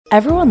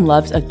Everyone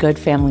loves a good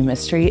family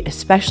mystery,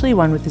 especially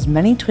one with as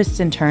many twists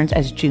and turns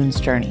as June's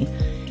Journey.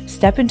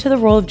 Step into the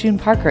role of June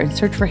Parker and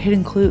search for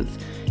hidden clues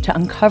to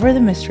uncover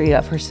the mystery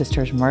of her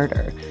sister's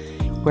murder.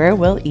 Where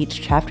will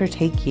each chapter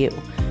take you?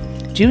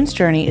 June's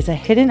Journey is a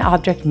hidden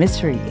object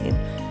mystery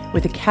game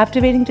with a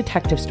captivating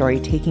detective story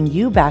taking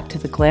you back to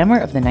the glamour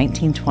of the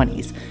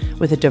 1920s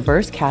with a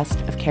diverse cast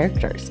of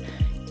characters.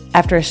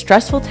 After a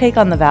stressful take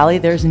on the Valley,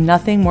 there's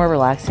nothing more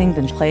relaxing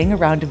than playing a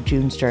round of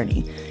June's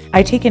Journey.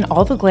 I take in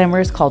all the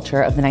glamorous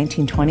culture of the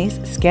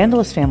 1920s,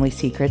 scandalous family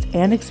secrets,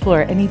 and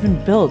explore and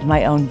even build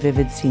my own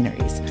vivid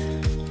sceneries.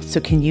 So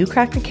can you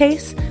crack the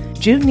case?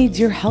 June needs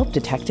your help,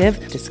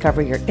 detective.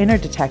 Discover your inner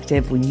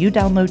detective when you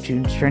download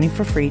June's Journey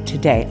for free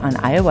today on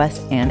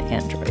iOS and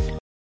Android.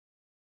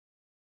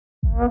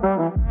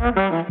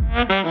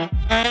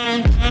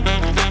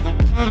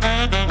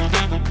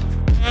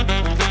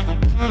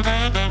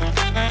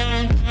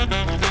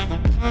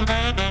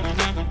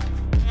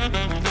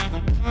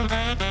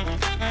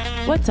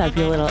 What's up,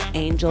 you little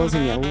angels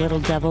and you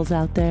little devils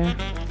out there?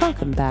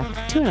 Welcome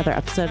back to another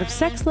episode of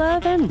Sex,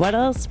 Love, and What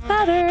Else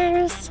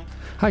Matters.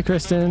 Hi,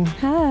 Kristen.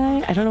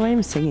 Hi. I don't know why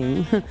I'm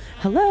singing.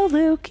 Hello,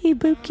 Lukey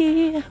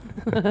Bookie.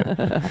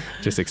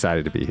 Just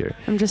excited to be here.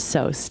 I'm just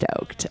so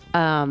stoked.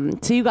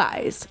 So you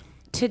guys,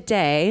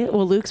 today,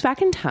 Luke's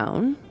back in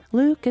town.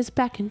 Luke is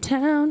back in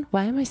town.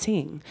 Why am I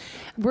singing?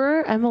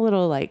 I'm a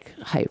little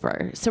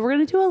hyper. So we're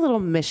going to do a little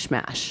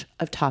mishmash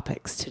of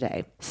topics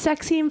today.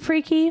 Sexy and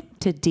freaky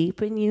to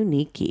deep and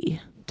unique-y.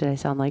 Did I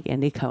sound like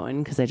Andy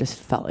Cohen? Because I just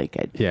felt like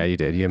it. Yeah, you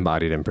did. You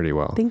embodied him pretty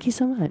well. Thank you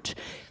so much.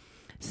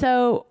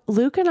 So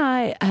Luke and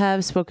I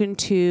have spoken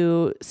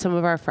to some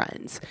of our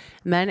friends,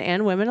 men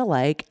and women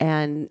alike,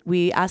 and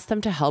we asked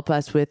them to help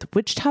us with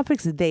which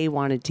topics they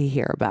wanted to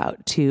hear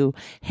about to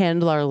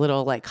handle our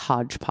little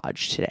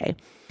hodgepodge today.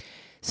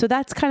 So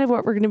that's kind of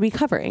what we're going to be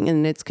covering.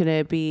 And it's going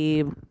to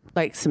be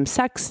some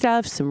sex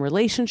stuff, some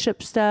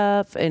relationship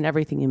stuff, and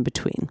everything in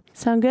between.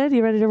 Sound good?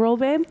 You ready to roll,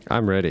 babe?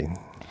 I'm ready.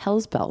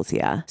 Hell's bells,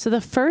 yeah. So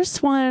the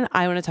first one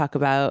I want to talk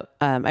about,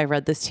 I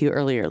read this to you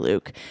earlier,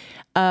 Luke.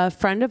 A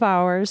friend of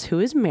ours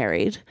who is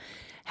married,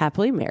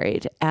 happily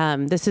married.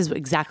 This is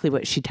exactly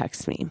what she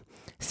texted me.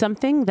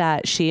 Something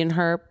that she and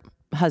her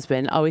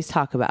husband always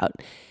talk about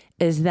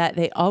is that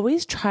they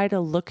always try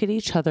to look at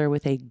each other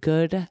with a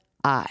good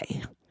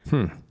eye.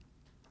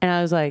 And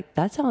I was like,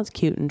 that sounds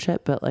cute and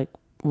shit, but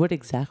what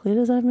exactly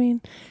does that mean?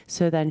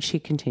 So then she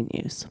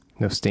continues.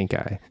 No stink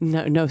eye.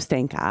 No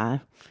stink eye.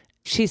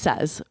 She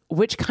says,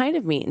 which kind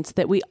of means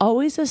that we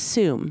always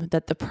assume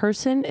that the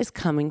person is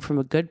coming from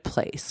a good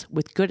place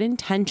with good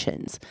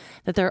intentions,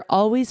 that they're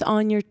always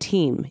on your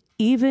team,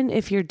 even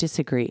if you're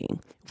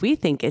disagreeing. We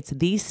think it's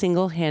the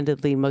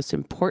single-handedly most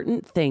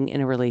important thing in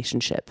a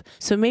relationship.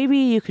 So maybe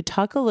you could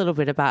talk a little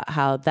bit about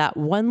how that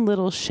one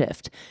little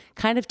shift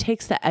kind of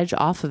takes the edge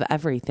off of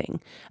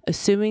everything,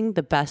 assuming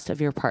the best of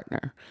your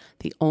partner.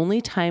 The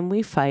only time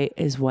we fight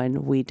is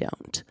when we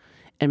don't.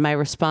 And my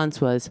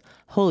response was,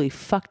 holy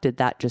fuck, did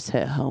that just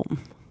hit home?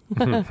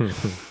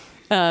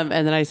 And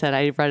then I said,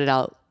 I read it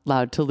out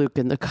loud to Luke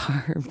in the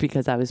car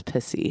because I was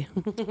pissy.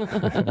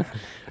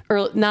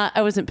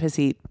 I wasn't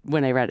pissy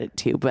when I read it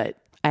to you, but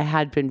I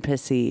had been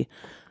pissy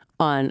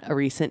on a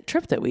recent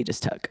trip that we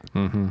just took.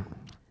 Mm-hmm.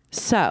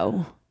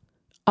 So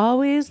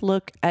always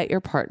look at your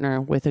partner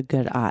with a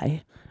good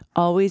eye.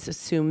 Always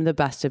assume the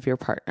best of your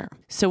partner.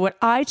 So what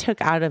I took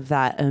out of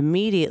that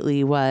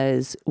immediately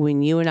was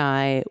when you and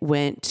I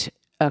went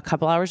a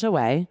couple hours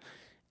away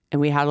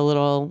and we had a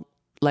little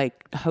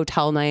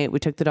hotel night. We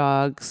took the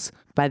dogs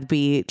by the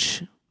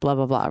beach, blah,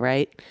 blah, blah.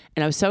 Right.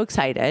 And I was so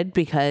excited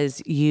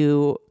because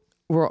you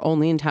were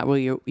only in town. Well,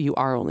 you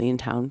are only in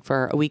town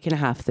for a week and a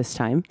half this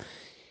time.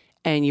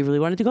 And you really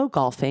wanted to go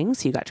golfing.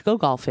 So you got to go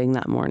golfing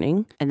that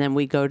morning. And then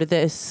we go to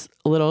this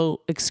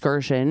little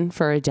excursion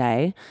for a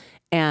day.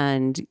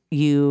 And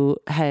you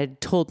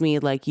had told me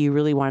you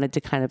really wanted to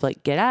kind of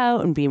get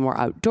out and be more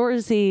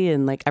outdoorsy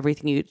and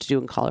everything you get to do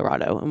in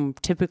Colorado. And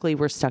typically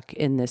we're stuck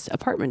in this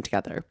apartment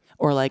together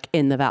or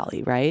in the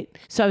valley, right?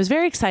 So I was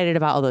very excited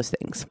about all those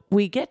things.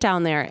 We get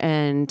down there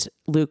and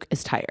Luke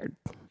is tired.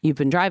 You've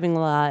been driving a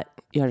lot.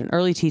 You had an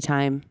early tea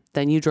time.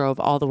 Then you drove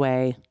all the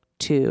way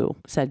to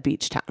said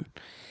beach town.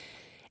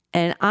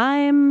 And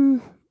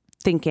I'm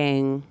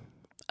thinking,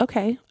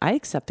 okay, I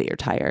accept that you're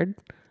tired.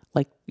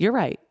 You're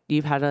right.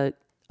 You've had a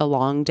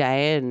long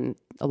day and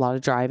a lot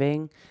of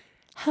driving.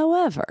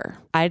 However,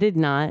 I did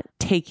not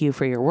take you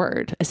for your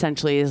word.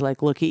 Essentially is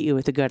look at you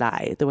with a good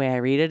eye. The way I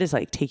read it is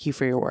take you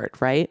for your word,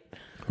 right?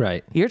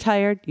 Right. You're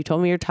tired. You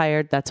told me you're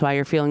tired. That's why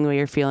you're feeling the way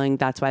you're feeling.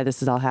 That's why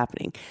this is all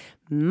happening.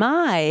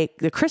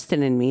 The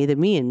Kristen in me, the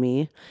me in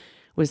me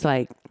was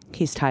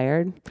he's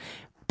tired,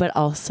 but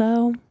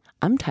also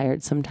I'm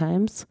tired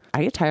sometimes.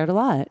 I get tired a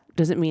lot.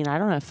 Doesn't mean I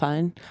don't have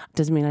fun.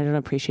 Doesn't mean I don't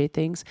appreciate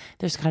things.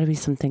 There's got to be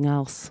something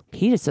else.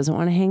 He just doesn't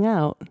want to hang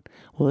out.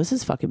 Well, this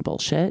is fucking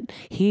bullshit.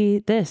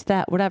 This,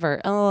 that,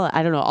 whatever. Oh,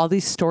 I don't know. All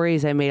these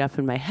stories I made up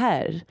in my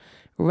head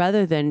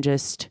rather than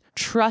just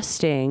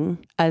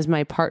trusting as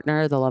my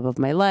partner, the love of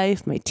my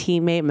life, my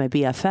teammate, my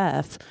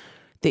BFF,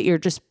 that you're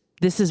just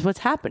this is what's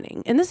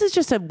happening. And this is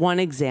just one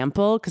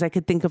example because I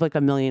could think of like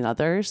a million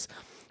others,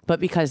 but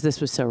because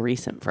this was so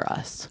recent for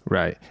us.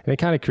 Right. And it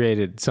kind of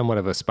created somewhat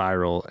of a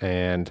spiral.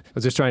 And I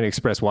was just trying to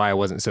express why I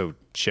wasn't so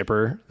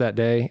chipper that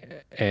day.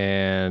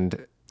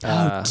 And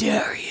how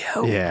dare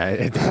you?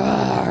 Yeah,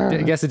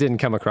 I guess it didn't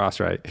come across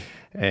right.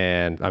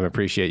 And I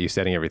appreciate you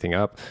setting everything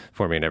up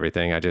for me and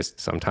everything. I just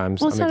sometimes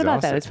Well, it's I'm not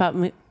exhausted. about that. It's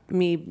about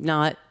me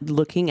not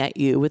looking at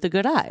you with a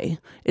good eye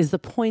is the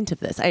point of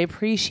this. I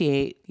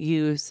appreciate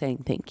you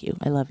saying thank you.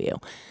 I love you.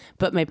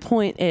 But my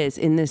point is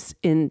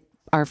in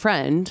our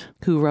friend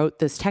who wrote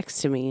this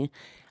text to me,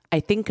 I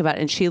think about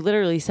it, and she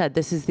literally said,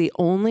 this is the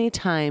only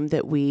time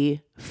that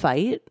we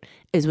fight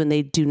is when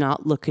they do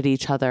not look at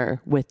each other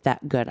with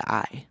that good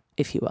eye,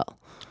 if you will.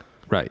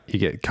 Right. You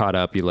get caught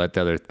up. You let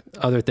the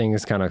other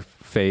things kind of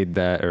fade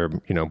that or,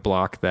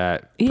 block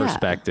that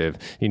perspective.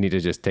 You need to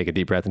just take a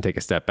deep breath and take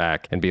a step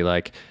back and be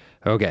like,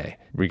 okay,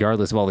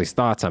 regardless of all these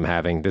thoughts I'm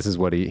having, this is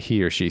what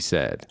he or she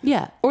said.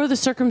 Yeah. Or the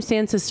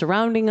circumstances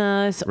surrounding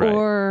us, right.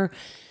 Or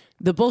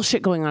the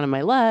bullshit going on in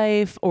my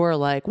life, or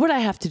like what I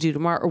have to do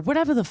tomorrow, or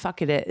whatever the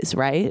fuck it is,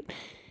 right?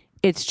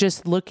 It's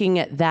just looking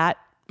at that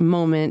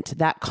moment,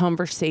 that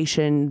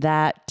conversation,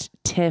 that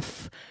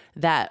tiff,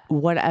 that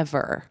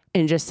whatever,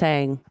 and just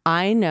saying,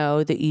 I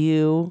know that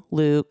you,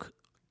 Luke,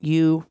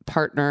 you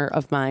partner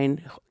of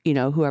mine,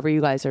 whoever you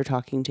guys are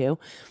talking to,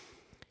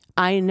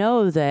 I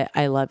know that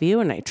I love you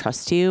and I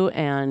trust you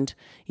and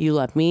you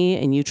love me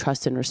and you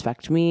trust and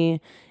respect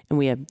me. And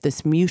we have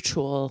this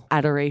mutual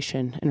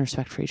adoration and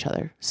respect for each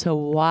other. So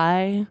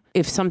why,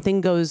 if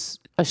something goes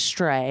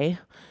astray,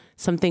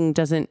 something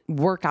doesn't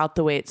work out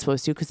the way it's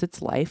supposed to, because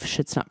it's life,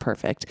 shit's not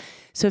perfect.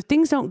 So if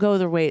things don't go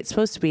the way it's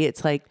supposed to be,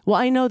 it's like, well,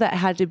 I know that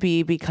had to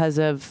be because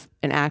of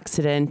an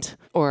accident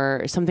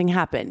or something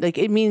happened. Like,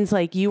 it means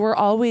like you were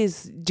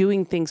always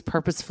doing things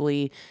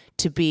purposefully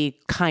to be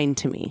kind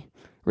to me,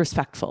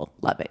 respectful,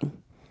 loving.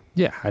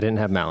 Yeah, I didn't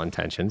have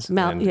malintentions.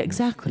 Yeah,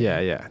 exactly.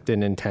 Yeah.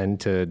 Didn't intend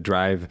to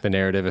drive the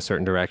narrative a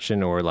certain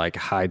direction or like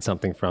hide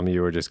something from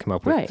you or just come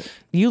up with... Right.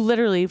 You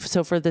literally,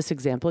 so for this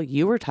example,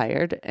 you were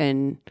tired,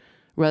 and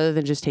rather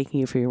than just taking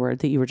you for your word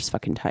that you were just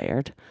fucking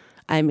tired,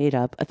 I made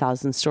up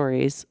 1,000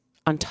 stories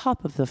on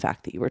top of the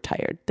fact that you were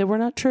tired that were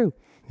not true.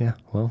 Yeah,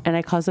 well... And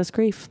I caused us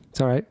grief. It's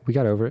all right. We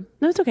got over it.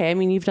 No, it's okay. I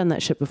mean, you've done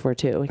that shit before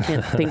too. I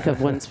can't think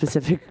of one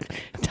specific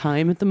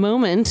time at the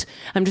moment.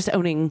 I'm just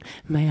owning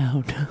my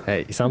own.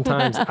 Hey,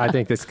 sometimes I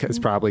think this is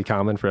probably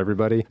common for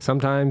everybody.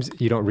 Sometimes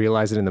you don't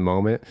realize it in the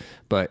moment,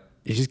 but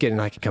you just get in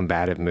like a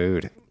combative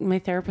mood. My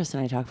therapist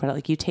and I talk about it.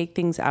 Like, you take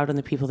things out on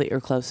the people that you're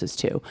closest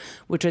to,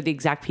 which are the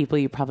exact people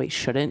you probably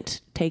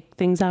shouldn't take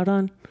things out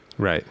on.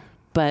 Right.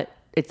 But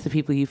it's the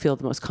people you feel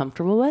the most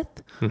comfortable with.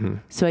 Mm-hmm.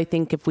 So I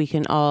think if we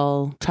can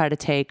all try to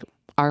take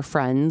our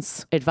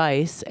friend's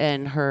advice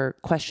and her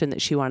question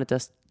that she wanted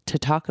us to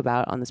talk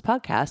about on this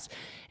podcast,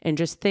 and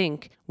just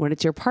think, when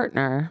it's your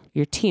partner,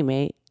 your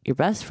teammate, your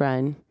best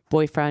friend,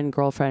 boyfriend,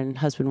 girlfriend,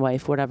 husband,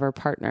 wife, whatever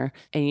partner,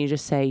 and you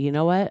just say, you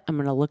know what? I'm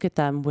going to look at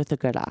them with a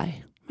good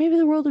eye. Maybe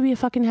the world would be a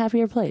fucking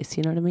happier place.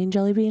 You know what I mean,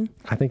 Jelly Bean?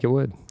 I think it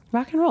would.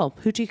 Rock and roll.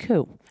 Hoochie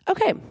coo.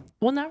 Okay.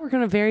 Well, now we're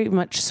going to very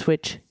much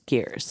switch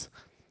gears.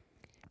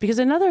 Because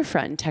another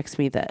friend texted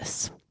me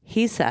this.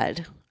 He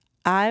said,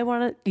 I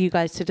want you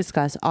guys to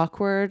discuss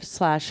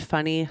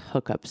awkward/funny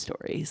hookup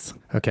stories.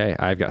 Okay,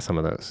 I've got some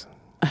of those.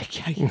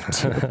 Yeah, you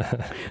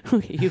do.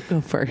 Okay, you go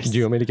first. Do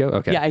you want me to go?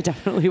 Okay. Yeah, I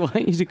definitely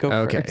want you to go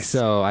first. Okay,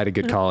 so I had a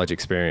good college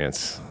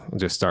experience. We'll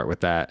just start with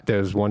that. There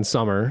was one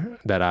summer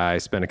that I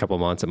spent a couple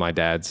months at my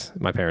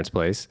parents'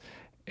 place.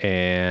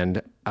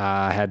 And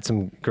I had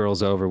some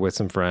girls over with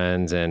some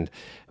friends, and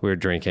we were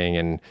drinking.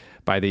 And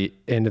by the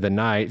end of the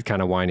night,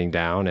 kind of winding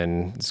down,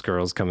 and this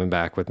girl's coming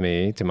back with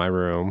me to my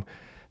room,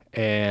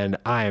 and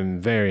I am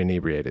very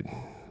inebriated.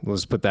 We'll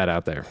just put that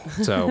out there.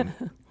 So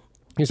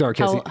you start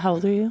kissing. How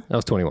old are you? I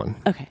was 21.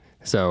 Okay.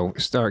 So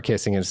start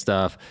kissing and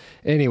stuff.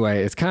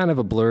 Anyway, it's kind of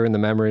a blur in the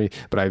memory,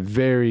 but I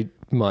very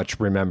much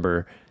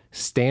remember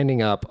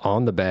standing up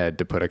on the bed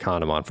to put a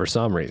condom on for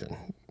some reason.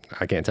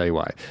 I can't tell you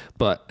why,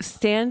 but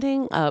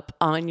standing up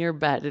on your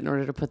bed in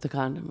order to put the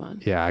condom on.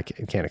 Yeah, I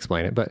can't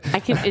explain it, but I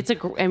can.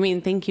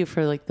 Thank you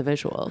for like the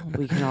visual.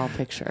 We can all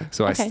picture.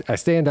 So okay. I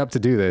stand up to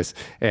do this,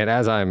 and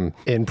as I'm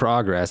in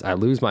progress, I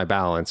lose my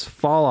balance,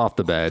 fall off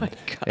the bed,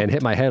 and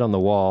hit my head on the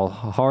wall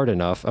hard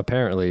enough.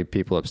 Apparently,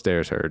 people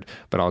upstairs heard,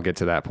 but I'll get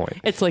to that point.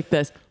 It's like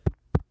this.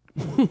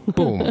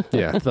 Boom.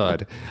 Yeah,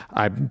 thud.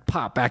 I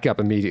pop back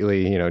up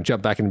immediately,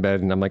 jump back in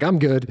bed, and I'm like, I'm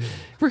good.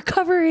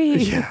 Recovery.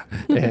 Yeah.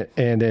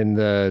 and in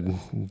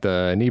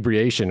the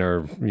inebriation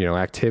or,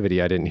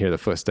 activity, I didn't hear the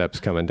footsteps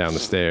coming down the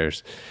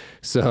stairs.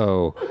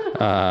 So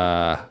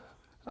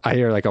I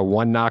hear like a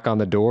one knock on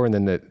the door, and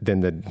then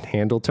the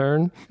handle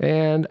turn.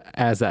 And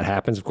as that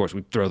happens, of course,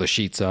 we throw the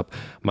sheets up.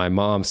 My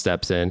mom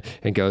steps in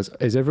and goes,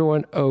 "Is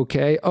everyone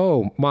okay?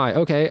 Oh my,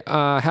 okay.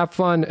 Have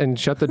fun," and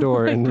shut the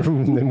door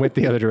and went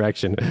the other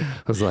direction.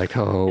 I was like,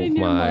 oh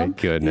my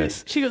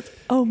goodness. She goes,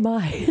 "Oh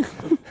my."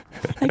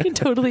 I can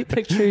totally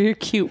picture your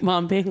cute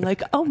mom being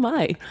like, oh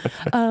my,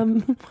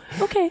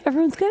 okay,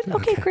 everyone's good.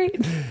 Okay, great.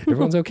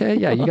 Everyone's okay.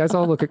 Yeah. You guys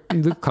all look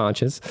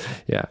conscious.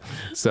 Yeah.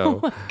 So, Oh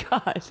my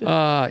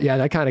God. yeah,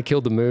 that kind of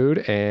killed the mood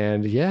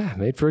and yeah,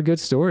 made for a good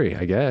story,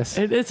 I guess.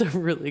 It is a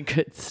really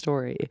good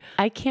story.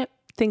 I can't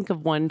think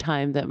of one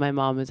time that my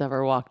mom has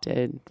ever walked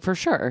in, for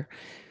sure.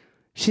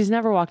 She's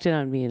never walked in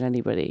on me and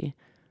anybody.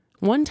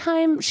 One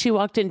time she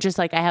walked in just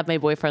like I had my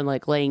boyfriend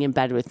like laying in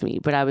bed with me,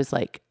 but I was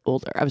like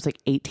older. I was like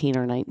 18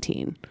 or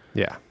 19.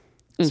 Yeah.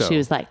 And she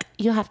was like,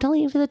 you have to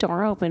leave the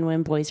door open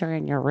when boys are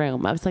in your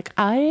room. I was like,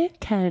 I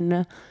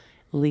can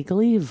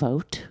legally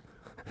vote.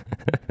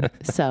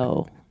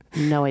 So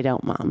no, I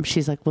don't, Mom.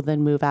 She's like, well,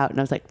 then move out. And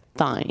I was like,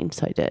 fine.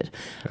 So I did.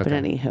 Okay. But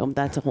anywho,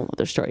 that's a whole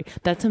other story.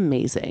 That's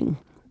amazing.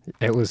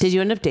 It was. Did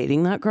you end up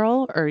dating that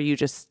girl or you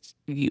just,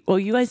 you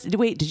guys,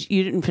 wait,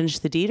 you didn't finish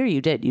the deed or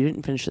you did? You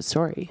didn't finish the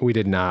story. We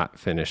did not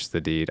finish the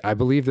deed. I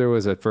believe there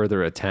was a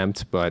further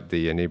attempt, but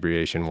the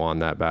inebriation won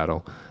that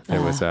battle.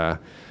 There was,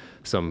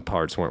 some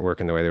parts weren't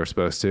working the way they were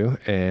supposed to.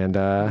 And,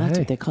 that's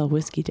what they call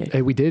whiskey dick.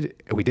 Hey, we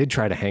did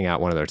try to hang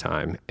out one other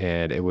time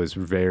and it was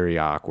very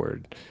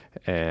awkward.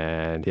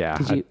 And yeah.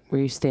 Were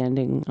you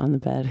standing on the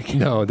bed again?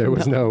 No, there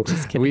was no,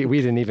 we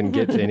didn't even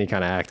get to any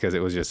kind of act because it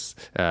was just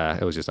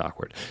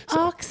awkward. So,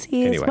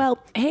 Oxys. anyway. Well,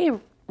 hey,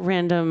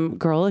 random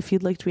girl, if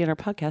you'd like to be on our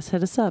podcast,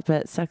 hit us up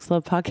at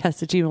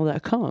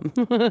sexlovepodcast@gmail.com.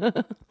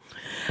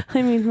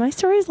 I mean, my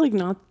story is like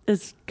not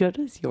as good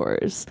as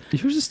yours.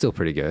 Yours is still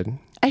pretty good.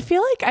 I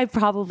feel like I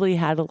probably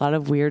had a lot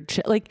of weird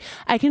shit. Like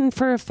I can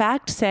for a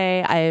fact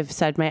say I've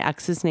said my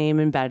ex's name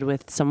in bed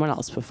with someone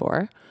else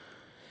before.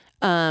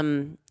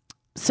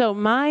 So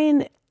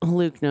mine,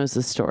 Luke knows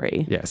the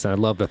story. Yes. I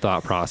love the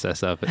thought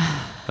process of it,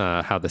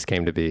 how this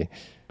came to be.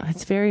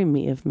 It's very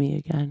me of me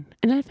again.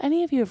 And if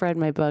any of you have read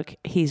my book,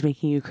 He's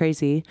Making You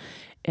Crazy,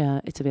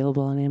 it's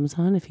available on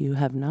Amazon if you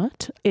have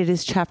not. It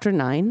is chapter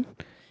 9,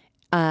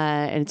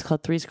 and it's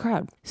called Three's a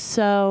Crowd.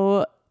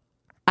 So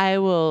I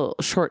will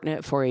shorten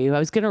it for you. I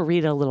was going to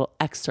read a little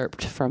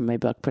excerpt from my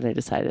book, but I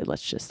decided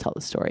let's just tell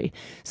the story.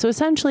 So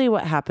essentially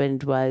what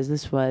happened was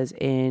this was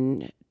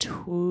in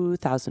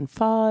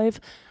 2005.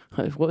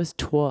 What was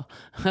tour?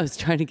 I was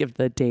trying to give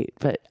the date,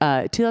 but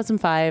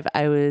 2005,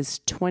 I was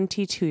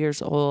 22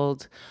 years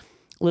old,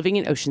 living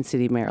in Ocean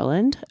City,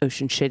 Maryland,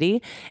 Ocean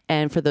Shitty.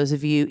 And for those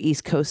of you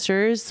East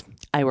Coasters,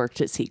 I worked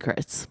at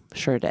Secrets.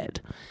 Sure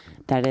did.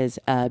 That is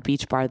a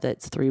beach bar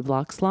that's 3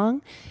 blocks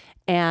long.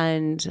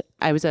 And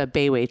I was a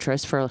bay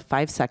waitress for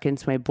 5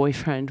 seconds. My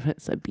boyfriend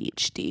was a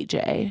beach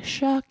DJ.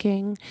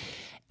 Shocking.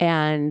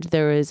 And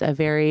there was a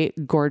very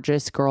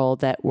gorgeous girl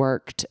that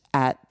worked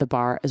at the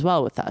bar as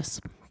well with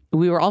us.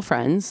 We were all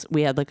friends.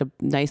 We had like a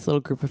nice little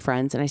group of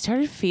friends. And I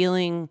started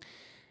feeling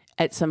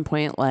at some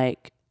point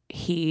like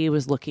he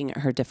was looking at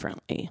her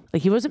differently.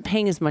 Like he wasn't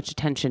paying as much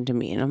attention to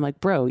me. And I'm like,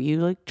 bro, you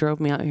like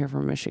drove me out here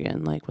from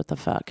Michigan. Like, what the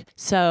fuck?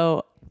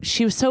 So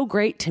she was so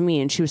great to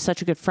me and she was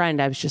such a good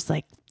friend. I was just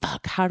like,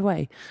 fuck, how do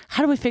I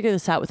figure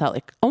this out without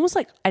like, almost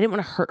like I didn't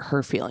want to hurt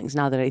her feelings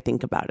now that I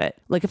think about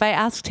it. Like if I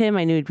asked him,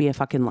 I knew he'd be a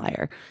fucking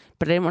liar,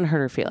 but I didn't want to hurt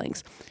her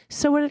feelings.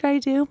 So what did I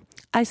do?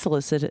 I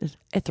solicited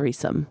a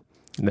threesome.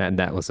 And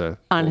that was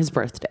on his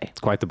birthday.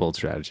 It's quite the bold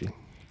strategy.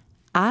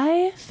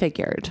 I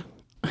figured,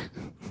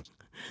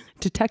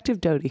 Detective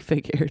Doty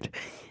figured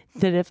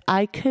that if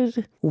I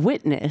could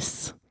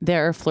witness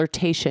their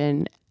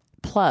flirtation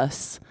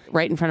plus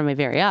right in front of my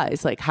very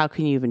eyes, like how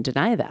can you even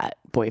deny that,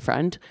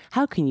 boyfriend?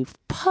 How can you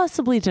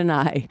possibly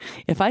deny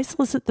if I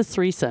solicit the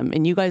threesome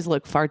and you guys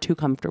look far too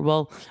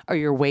comfortable or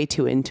you're way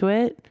too into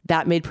it?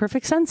 That made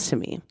perfect sense to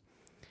me.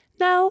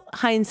 Now,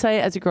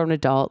 hindsight as a grown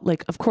adult,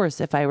 like, of course,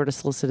 if I were to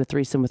solicit a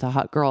threesome with a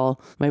hot girl,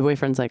 my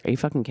boyfriend's like, are you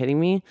fucking kidding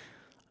me?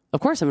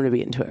 Of course I'm going to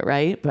be into it,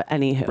 right? But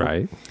anywho.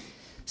 Right.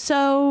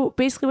 So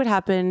basically what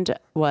happened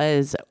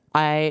was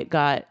I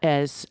got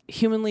as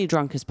humanly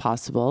drunk as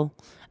possible.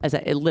 I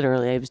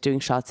was doing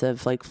shots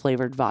of like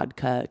flavored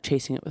vodka,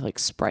 chasing it with like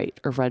Sprite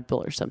or Red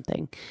Bull or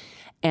something.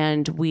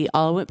 And we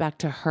all went back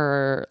to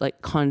her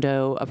like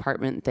condo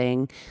apartment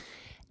thing.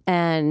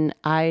 And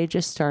I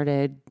just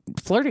started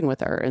flirting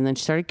with her and then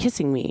she started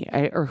kissing me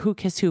or who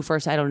kissed who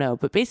first. I don't know.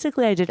 But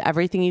basically I did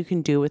everything you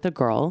can do with a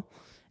girl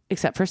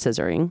except for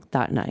scissoring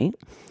that night.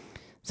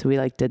 So we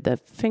like did the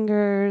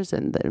fingers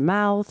and the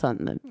mouth on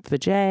the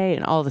vajay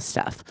and all the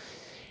stuff.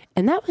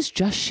 And that was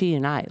just she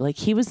and I. Like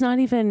he was not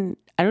even,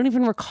 I don't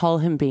even recall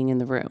him being in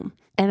the room.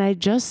 And I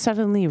just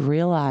suddenly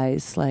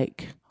realized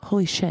like,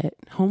 holy shit,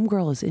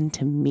 homegirl is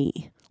into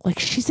me. Like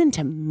she's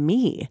into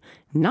me,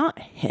 not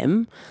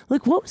him.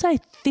 Like what was I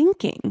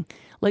thinking?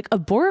 Like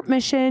abort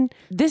mission.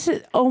 This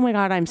is, oh my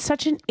God, I'm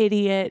such an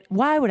idiot.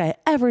 Why would I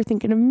ever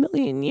think in a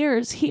million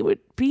years he would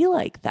be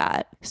like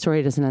that?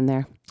 Story doesn't end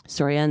there.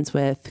 Story ends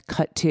with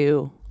cut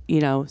to,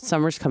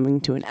 summer's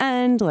coming to an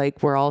end.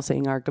 Like we're all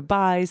saying our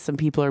goodbyes. Some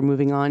people are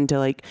moving on to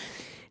like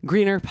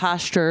greener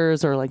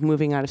pastures or like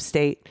moving out of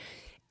state.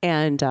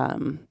 And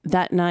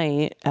that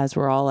night, as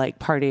we're all like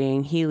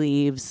partying, he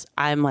leaves.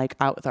 I'm like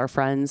out with our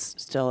friends,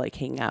 still like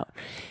hanging out.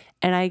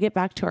 And I get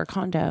back to our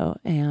condo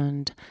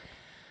and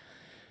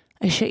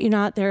I shit you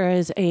not, there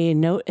is a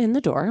note in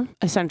the door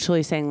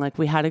essentially saying like,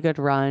 we had a good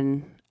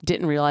run,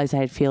 didn't realize I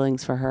had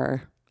feelings for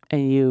her,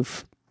 and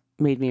you've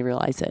made me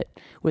realize it,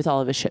 with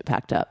all of his shit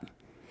packed up.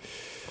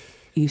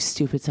 You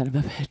stupid son of a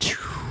bitch.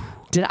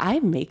 Did I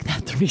make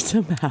that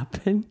threesome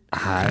happen?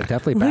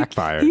 Definitely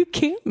backfired. You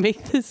can't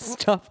make this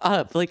stuff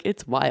up. Like,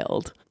 it's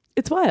wild.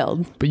 It's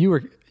wild. But you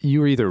were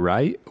either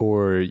right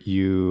or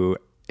you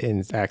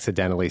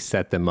accidentally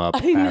set them up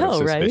out of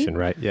suspicion,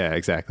 right? Yeah,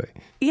 exactly.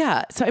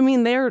 Yeah. So, I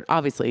mean, they're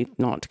obviously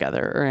not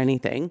together or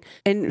anything.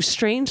 And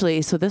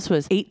strangely, so this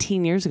was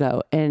 18 years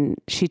ago, and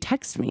she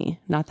texted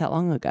me not that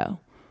long ago.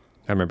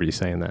 I remember you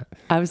saying that.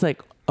 I was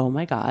like, oh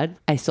my God.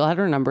 I still had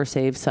her number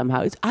saved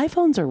somehow.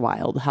 iPhones are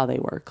wild how they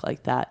work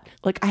like that.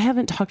 Like, I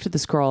haven't talked to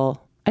this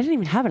girl. I didn't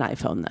even have an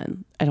iPhone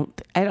then. I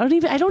don't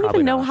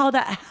even know how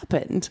that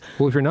happened.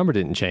 Well, if your number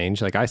didn't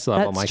change, like I still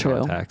have all my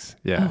contacts.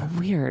 Yeah. Oh,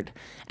 weird.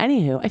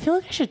 Anywho, I feel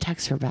like I should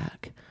text her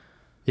back.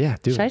 Yeah,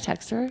 do it. Should I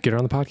text her? Get her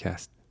on the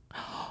podcast.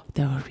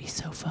 That would be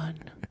so fun.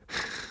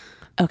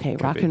 Okay,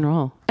 rock and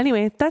roll.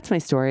 Anyway, that's my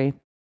story.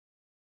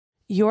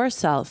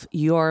 Yourself,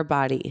 your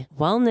body,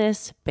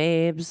 wellness,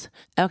 babes.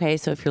 Okay,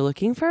 so if you're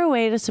looking for a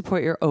way to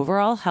support your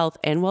overall health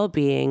and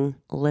well-being,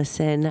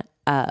 listen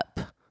up.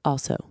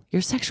 Also,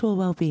 your sexual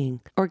well-being.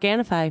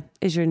 Organifi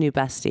is your new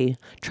bestie.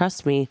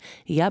 Trust me.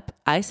 Yep,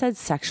 I said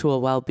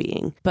sexual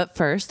well-being. But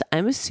first,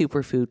 I'm a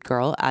superfood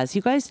girl, as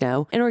you guys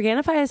know, and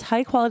Organifi has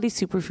high-quality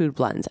superfood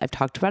blends. I've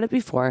talked about it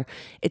before.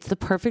 It's the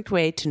perfect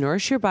way to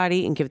nourish your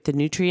body and give it the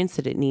nutrients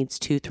that it needs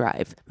to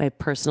thrive. My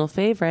personal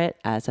favorite,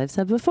 as I've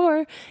said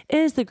before,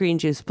 is the green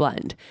juice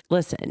blend.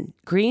 Listen,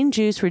 green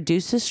juice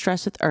reduces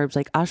stress with herbs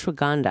like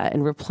ashwagandha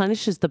and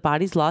replenishes the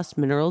body's lost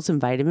minerals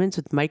and vitamins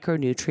with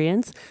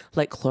micronutrients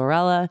like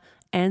chlorella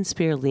and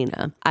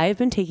spirulina. I have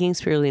been taking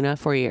spirulina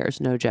for years,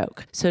 no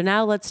joke. So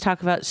now let's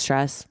talk about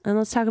stress and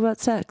let's talk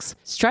about sex.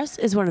 Stress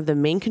is one of the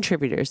main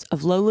contributors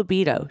of low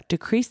libido,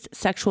 decreased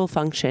sexual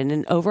function,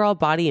 and overall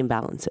body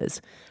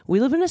imbalances. We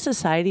live in a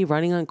society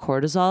running on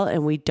cortisol,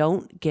 and we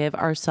don't give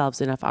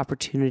ourselves enough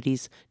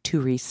opportunities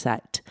to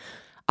reset.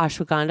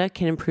 Ashwagandha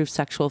can improve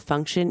sexual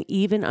function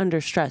even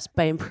under stress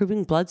by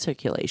improving blood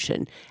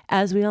circulation.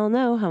 As we all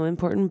know how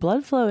important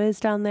blood flow is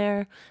down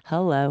there.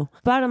 Hello.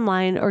 Bottom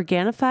line,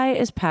 Organifi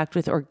is packed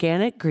with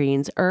organic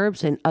greens,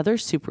 herbs, and other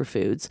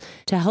superfoods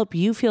to help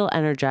you feel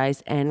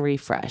energized and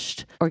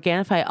refreshed.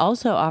 Organifi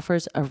also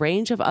offers a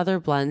range of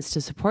other blends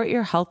to support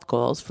your health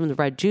goals, from the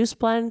red juice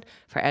blend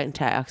for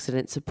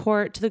antioxidant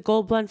support to the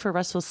gold blend for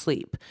restful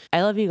sleep.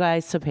 I love you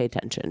guys, so pay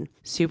attention.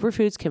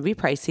 Superfoods can be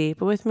pricey,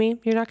 but with me,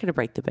 you're not going to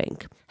break the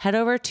bank. Head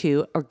over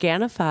to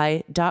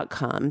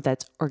Organifi.com,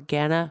 that's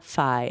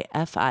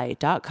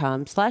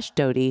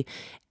Organifi.com/Doty,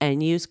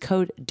 and use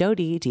code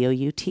DOTE,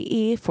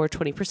 DOUTE, for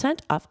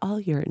 20% off all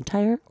your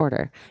entire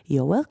order.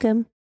 You're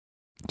welcome.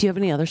 Do you have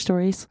any other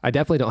stories? I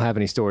definitely don't have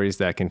any stories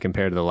that can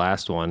compare to the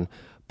last one,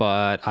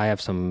 but I have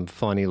some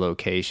funny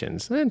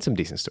locations and some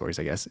decent stories,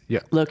 I guess.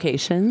 Yeah.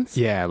 Locations?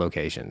 Yeah,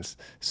 locations.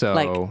 So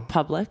like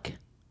public?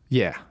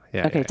 Yeah.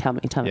 Okay, yeah. tell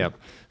me. Yep.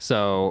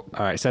 So,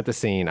 all right, set the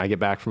scene. I get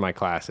back from my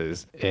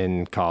classes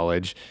in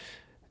college.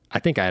 I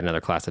think I had another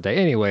class that day.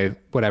 Anyway,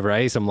 whatever. I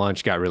ate some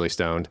lunch, got really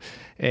stoned.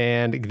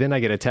 And then I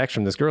get a text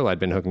from this girl I'd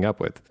been hooking up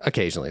with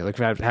occasionally. Like,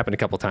 it happened a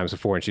couple times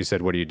before. And she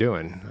said, "What are you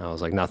doing?" I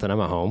was like, "Nothing. I'm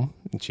at home."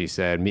 And she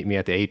said, "Meet me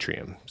at the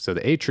atrium." So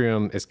the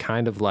atrium is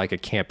kind of like a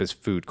campus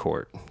food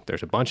court.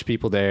 There's a bunch of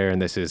people there. And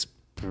this is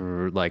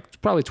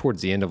like probably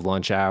towards the end of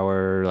lunch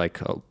hour, like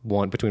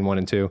between 1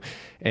 and 2.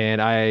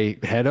 And I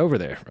head over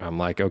there. I'm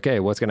like, okay,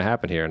 what's going to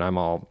happen here? And I'm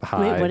all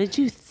high. Wait, what did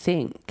you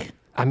think?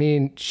 I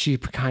mean, she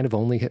kind of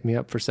only hit me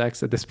up for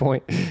sex at this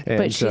point. And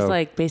but she's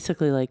like,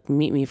 basically like,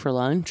 meet me for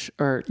lunch,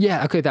 or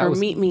yeah, okay,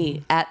 meet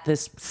me at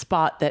this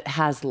spot that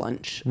has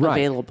lunch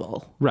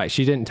available. Right.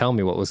 She didn't tell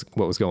me what was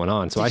going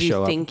on. So Did I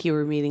show up. You think you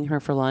were meeting her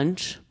for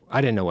lunch?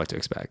 I didn't know what to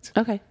expect.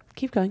 Okay.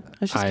 Keep going.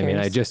 I mean,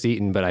 I just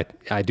eaten, but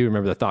I do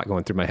remember the thought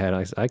going through my head.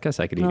 I guess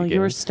I could eat again. Well, you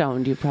were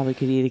stoned. You probably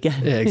could eat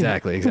again. Yeah,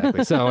 exactly.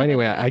 So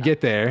anyway, I get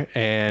there,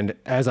 and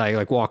as I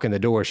like walk in the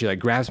door, she like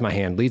grabs my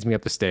hand, leads me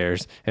up the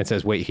stairs, and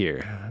says, "Wait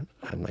here."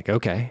 I'm like,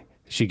 okay.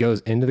 She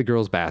goes into the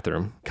girls'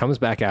 bathroom, comes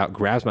back out,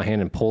 grabs my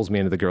hand, and pulls me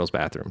into the girls'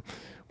 bathroom.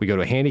 We go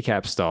to a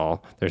handicap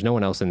stall. There's no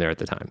one else in there at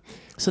the time.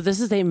 So this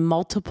is I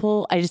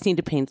just need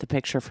to paint the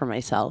picture for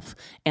myself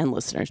and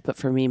listeners, but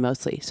for me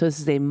mostly. So this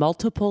is a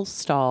multiple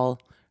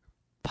stall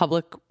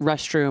public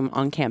restroom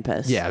on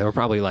campus. Yeah, there were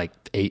probably like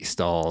 8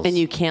 stalls. And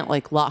you can't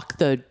like lock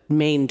the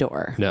main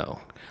door.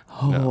 No.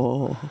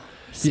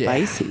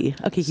 Spicy.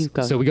 Yeah. Okay, keep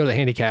going. So we go to the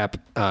handicap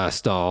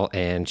stall,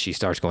 and she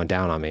starts going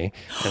down on me,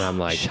 and I'm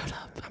like, shut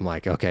up. I'm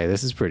like, okay,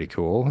 this is pretty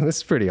cool. This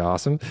is pretty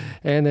awesome.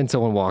 And then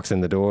someone walks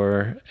in the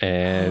door,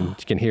 and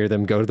you can hear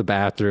them go to the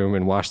bathroom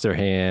and wash their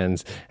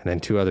hands. And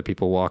then 2 other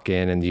people walk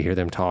in, and you hear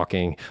them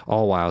talking,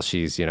 all while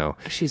she's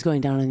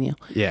going down on you.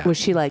 Yeah. Was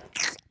she like,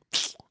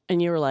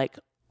 and you were like,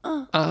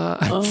 or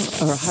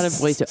how to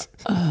voice it.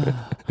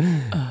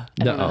 I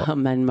don't know how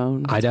men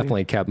moan. I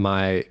definitely kept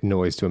my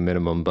noise to a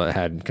minimum, but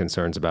had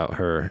concerns about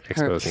her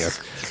exposing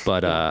us.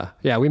 But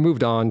yeah, we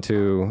moved on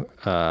to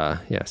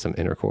some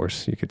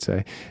intercourse, you could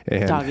say.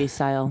 And, doggy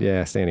style.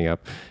 Yeah, standing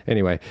up.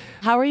 Anyway.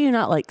 How are you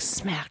not like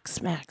smack,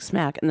 smack,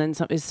 smack? And then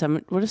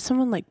what if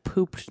someone like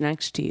pooped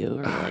next to you?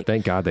 Or like,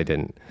 thank God they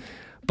didn't.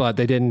 But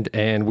they didn't,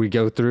 and we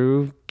go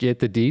through, get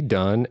the deed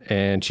done,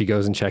 and she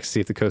goes and checks to see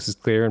if the coast is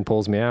clear and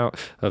pulls me out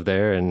of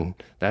there, and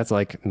that's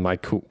like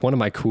one of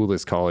my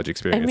coolest college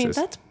experiences. I mean,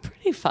 that's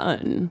pretty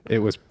fun. It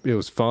was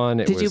fun.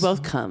 Did you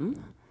both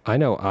come? I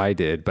know I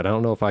did, but I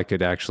don't know if I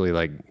could actually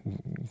like,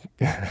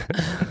 I'm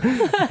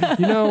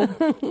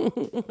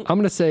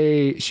going to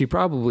say she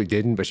probably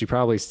didn't, but she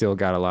probably still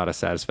got a lot of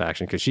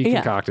satisfaction because she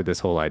concocted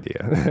this whole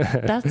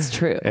idea. That's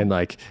true. And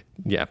like,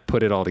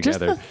 put it all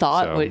together. Just the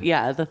thought,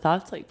 the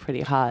thought's like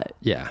pretty hot.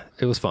 Yeah,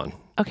 it was fun.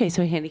 Okay,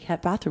 so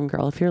handicapped bathroom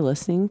girl, if you're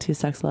listening to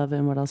Sex, Love,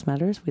 and What Else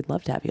Matters, we'd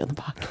love to have you on the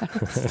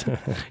podcast.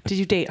 Did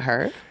you date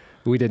her?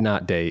 We did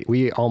not date.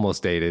 We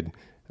almost dated.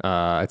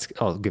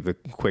 I'll give a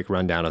quick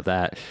rundown of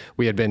that.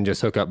 We had been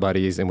just hookup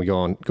buddies, and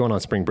going on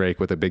spring break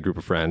with a big group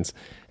of friends,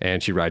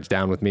 and she rides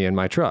down with me in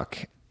my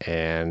truck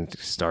and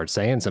starts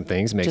saying some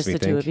things. Makes me think.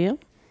 Just the two of you?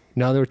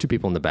 No, there were two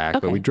people in the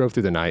back, but we drove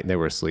through the night and they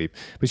were asleep.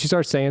 But she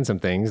starts saying some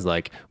things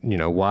like,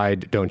 why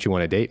don't you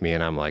want to date me?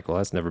 And I'm like, well,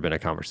 that's never been a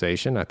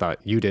conversation. I thought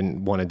you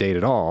didn't want to date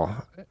at all.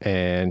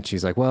 And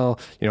she's like, well,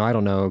 I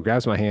don't know.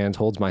 Grabs my hand,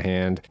 holds my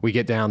hand. We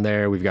get down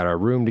there. We've got our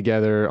room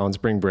together on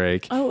spring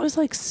break. Oh, it was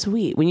like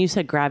sweet. When you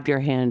said grabbed your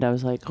hand, I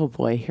was like, oh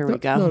boy, here we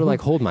go. No, to like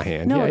hold my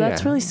hand. No,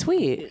 that's really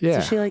sweet. Yeah.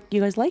 So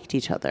you guys liked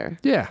each other.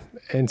 Yeah.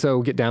 And so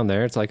we get down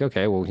there. It's like,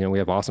 okay, well, we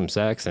have awesome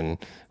sex and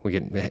we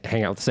can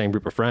hang out with the same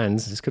group of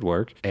friends. This could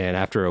work. And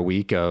after a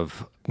week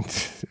of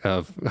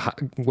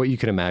what you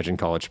can imagine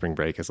college spring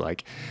break is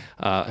like,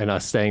 and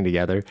us staying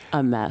together.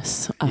 A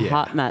mess,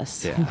 hot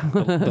mess. Yeah.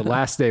 The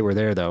last day we're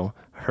there though,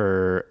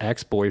 her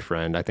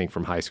ex-boyfriend, I think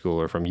from high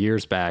school or from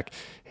years back,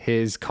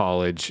 his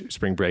college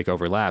spring break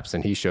overlaps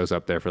and he shows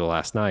up there for the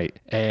last night.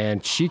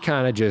 And she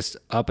kind of just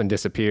up and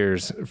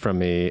disappears from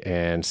me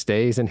and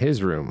stays in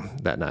his room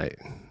that night.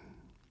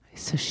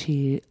 So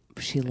she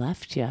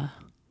left you.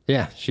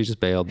 Yeah, she just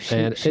bailed.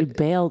 She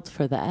bailed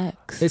for the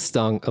ex. It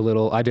stung a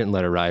little. I didn't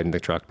let her ride in the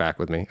truck back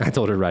with me. I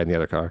told her to ride in the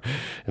other car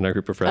in our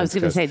group of friends. I was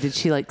going to say, did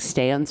she like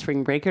stay on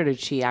spring break or did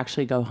she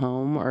actually go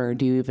home or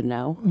do you even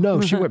know? No,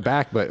 she went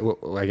back, but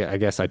I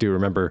guess I do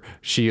remember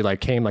she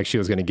like came like she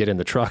was going to get in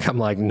the truck. I'm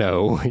like,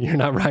 no, you're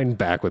not riding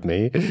back with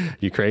me.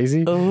 You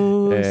crazy?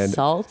 Oh,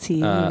 salty.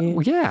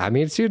 Yeah, I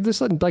mean, she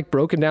just like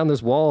broken down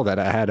this wall that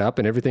I had up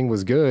and everything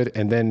was good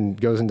and then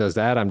goes and does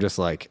that. I'm just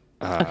like...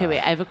 Okay, wait,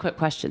 I have a quick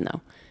question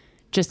though.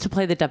 Just to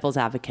play the devil's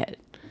advocate,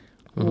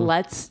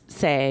 let's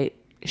say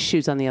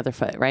shoes on the other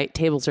foot, right?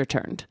 Tables are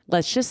turned.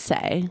 Let's just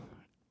say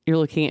you're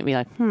looking at me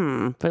like,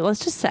 but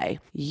let's just say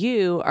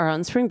you are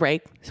on spring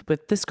break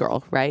with this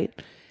girl, right?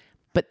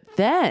 But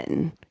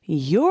then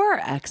your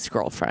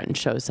ex-girlfriend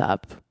shows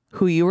up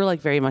who you were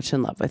like very much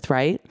in love with,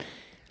 right?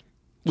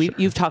 Sure.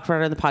 You've talked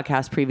about it on the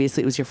podcast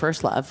previously. It was your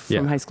first love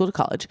from high school to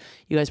college.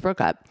 You guys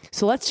broke up.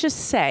 So let's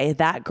just say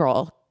that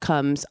girl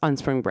comes on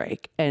spring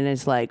break and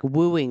is like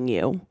wooing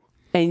you.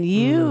 And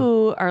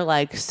you are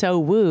like so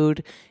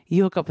wooed,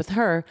 you hook up with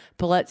her.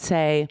 But let's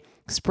say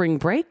spring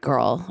break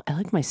girl, I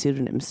like my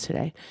pseudonyms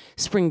today.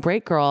 Spring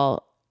break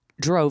girl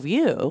drove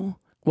you.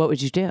 What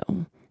would you do?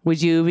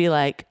 Would you be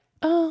like,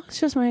 oh, it's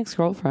just my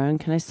ex-girlfriend.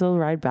 Can I still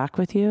ride back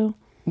with you?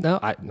 No,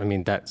 I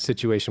mean, that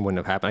situation wouldn't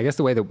have happened. I guess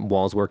the way the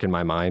walls work in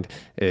my mind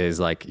is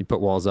like you put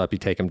walls up, you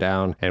take them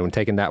down. And when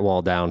taking that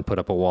wall down, put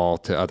up a wall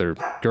to other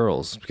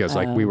girls because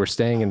like we were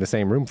staying in the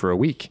same room for a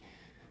week.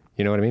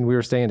 You know what I mean? We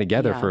were staying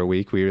together for a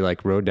week. We were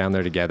like rode down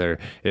there together.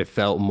 It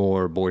felt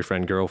more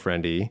boyfriend,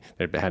 girlfriend-y.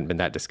 There hadn't been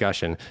that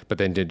discussion, but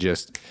then to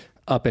just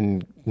up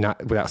and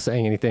not without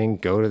saying anything,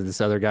 go to this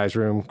other guy's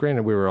room.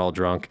 Granted, we were all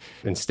drunk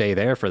and stay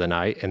there for the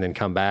night and then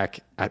come back.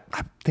 I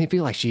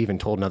feel like she even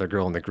told another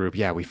girl in the group,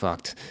 yeah, we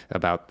fucked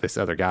about this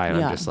other guy.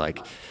 And I'm just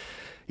like,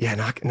 yeah,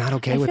 not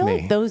okay with me. I feel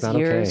like those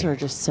years are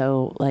just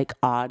so like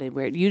odd and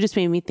weird. You just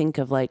made me think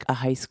of like a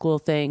high school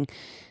thing.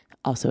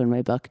 Also in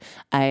my book,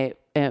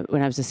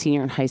 when I was a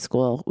senior in high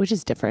school, which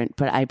is different,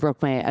 but I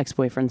broke my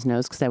ex-boyfriend's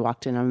nose because I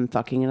walked in on him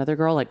fucking another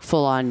girl, like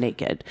full on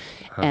naked.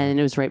 And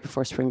it was right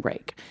before spring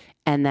break.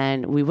 And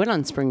then we went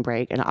on spring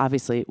break and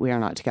obviously we are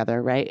not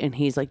together, right? And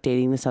he's like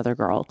dating this other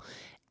girl.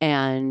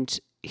 And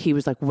he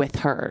was like with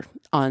her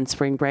on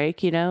spring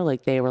break,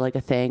 like they were like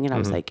a thing. And I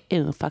was like,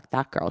 ew, fuck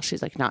that girl.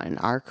 She's like not in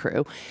our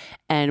crew.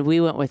 And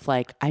we went with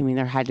like, I mean,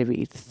 there had to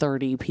be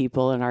 30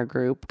 people in our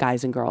group,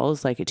 guys and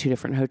girls, like at 2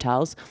 different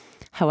hotels.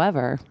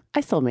 However, I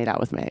still made out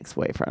with my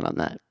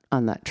ex-boyfriend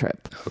on that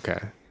trip. Okay.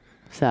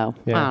 So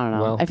I don't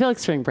know. I feel like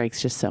spring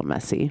break's just so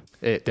messy.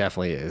 It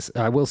definitely is.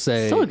 I will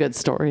say, still a good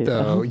story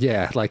though.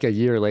 Yeah, like a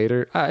year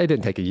later, it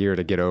didn't take a year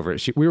to get over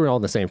it. We were all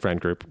in the same friend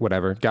group,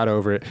 whatever. Got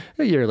over it.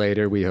 A year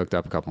later, we hooked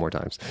up a couple more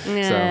times.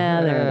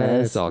 Yeah, there it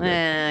is. It's all good.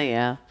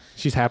 Yeah.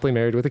 She's happily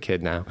married with a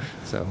kid now.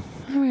 So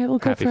all right, well,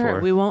 good for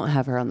her. We won't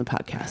have her on the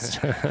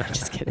podcast.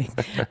 Just kidding.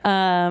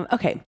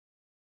 Okay.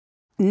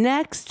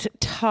 Next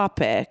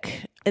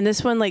topic, and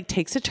this one like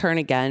takes a turn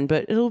again,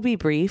 but it'll be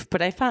brief,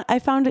 but I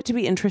found it to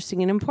be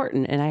interesting and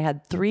important. And I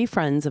had 3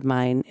 friends of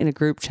mine in a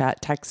group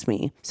chat text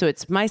me. So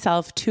it's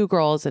myself, 2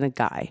 girls and a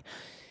guy.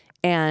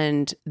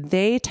 And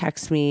they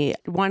text me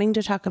wanting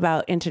to talk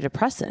about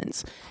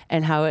antidepressants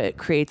and how it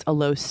creates a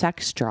low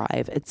sex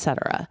drive,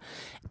 etc.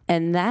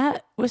 And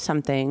that was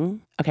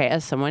something, okay,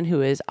 as someone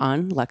who is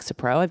on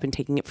Lexapro, I've been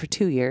taking it for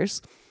 2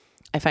 years.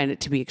 I find it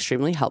to be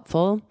extremely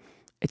helpful.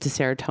 It's a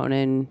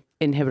serotonin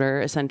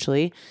inhibitor,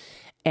 essentially.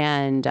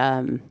 And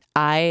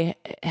I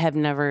have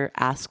never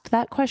asked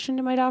that question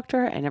to my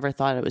doctor. I never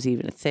thought it was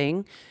even a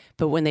thing.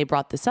 But when they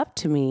brought this up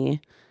to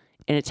me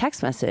in a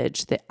text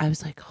message, that I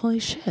was like, holy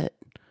shit,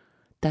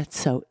 that's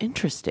so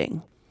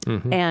interesting.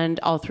 Mm-hmm. And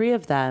all 3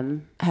 of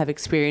them have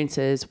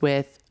experiences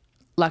with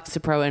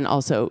Lexapro and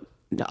also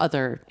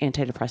other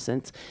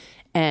antidepressants,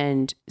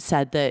 and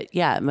said that,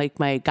 yeah, like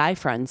my guy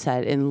friend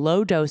said, in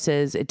low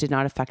doses, it did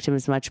not affect him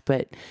as much.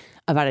 But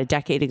about a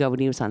decade ago, when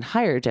he was on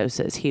higher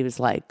doses, he was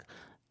like,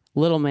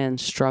 little man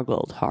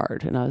struggled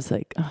hard. And I was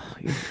like,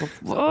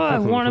 I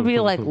want to be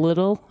like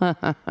little.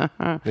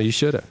 You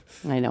should have.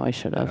 I know I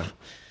should have.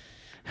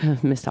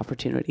 Missed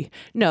opportunity.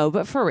 No,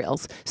 but for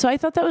reals. So I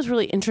thought that was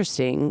really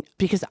interesting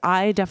because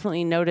I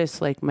definitely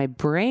noticed like my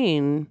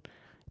brain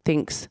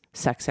thinks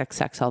sex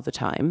all the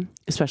time,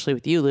 especially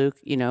with you, Luke,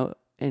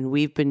 and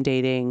we've been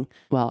dating.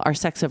 Well, our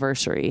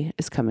sexiversary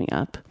is coming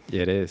up.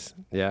 It is.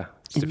 Yeah.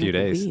 Just a few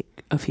days.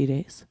 A few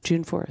days.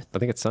 June 4th. I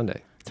think it's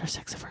Sunday. It's our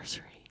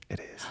sexiversary. It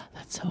is.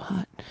 That's so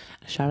hot.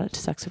 Shout out to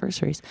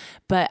sexiversaries.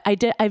 But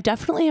I've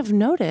definitely have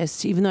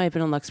noticed, even though I've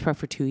been on Lexapro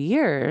for 2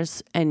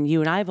 years, and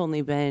you and I have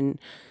only been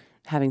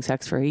having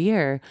sex for a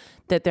year,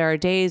 that there are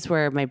days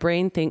where my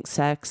brain thinks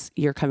sex,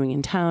 you're coming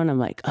in town. I'm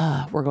like,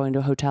 we're going to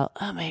a hotel.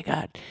 Oh my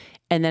God.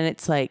 And then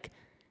it's like,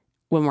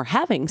 when we're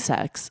having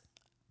sex,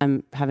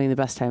 I'm having the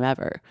best time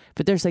ever.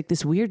 But there's like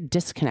this weird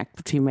disconnect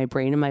between my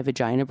brain and my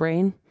vagina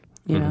brain,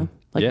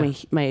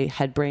 like my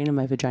head brain and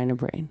my vagina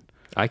brain.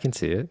 I can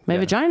see it. My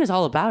vagina is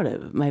all about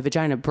it. My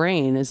vagina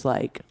brain is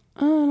like,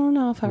 I don't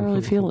know if I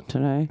really feel it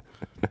today.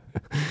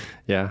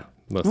 Yeah.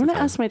 I'm going to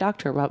ask my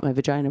doctor about my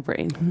vagina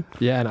brain.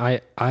 Yeah.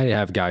 And I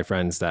have guy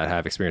friends that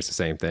have experienced the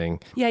same thing.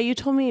 Yeah. You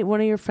told me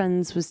one of your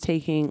friends was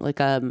taking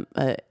like a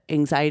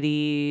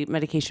anxiety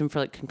medication for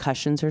like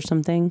concussions or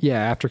something. Yeah.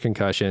 After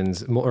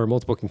concussions or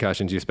multiple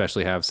concussions, you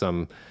especially have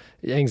some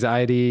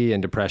anxiety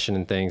and depression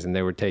and things. And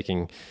they were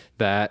taking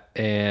that,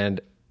 and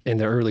in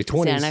the early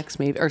 20s. Xanax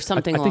maybe, or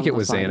something I think it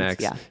was lines.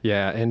 Xanax.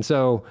 Yeah. And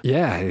so,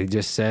 he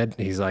just said,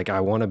 he's like,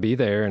 I want to be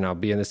there and I'll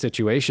be in the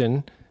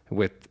situation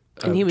with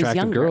and he was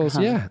attractive younger, girls.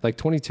 huh? Yeah. Like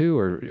 22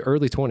 or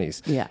early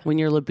 20s. Yeah. When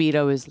your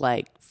libido is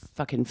like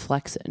fucking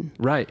flexing.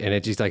 Right. And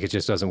it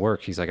just doesn't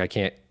work. He's like, I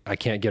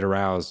can't get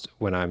aroused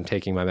when I'm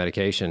taking my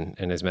medication,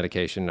 and his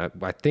medication,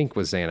 I think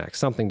was Xanax,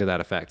 something to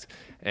that effect.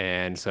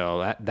 And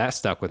so that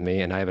stuck with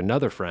me. And I have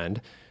another friend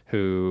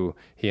who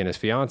he and his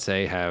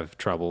fiance have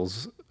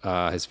troubles.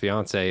 His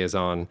fiance is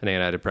on an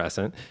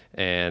antidepressant,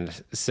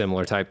 and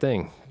similar type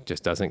thing.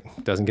 Just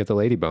doesn't get the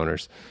lady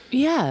boners.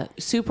 Yeah.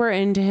 Super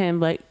into him.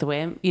 Like the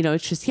way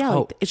it's just,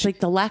 it's like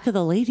the lack of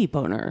the lady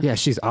boner. Yeah.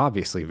 She's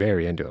obviously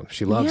very into him.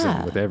 She loves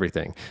him with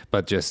everything,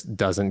 but just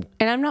doesn't.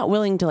 And I'm not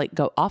willing to like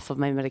go off of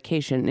my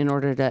medication in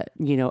order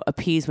to,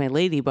 appease my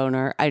lady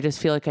boner. I just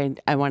feel like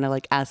I want to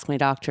like ask my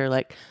doctor,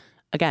 like,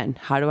 again,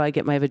 how do I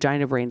get my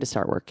vagina brain to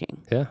start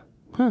working? Yeah.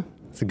 Huh.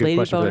 It's a good lady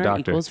question for the boner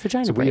doctor. Equals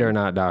vagina so brain. we are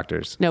not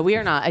doctors. No, we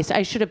are not.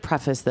 I should have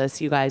prefaced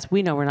this, you guys.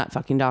 We know we're not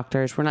fucking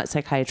doctors. We're not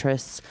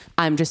psychiatrists.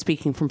 I'm just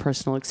speaking from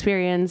personal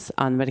experience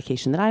on the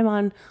medication that I'm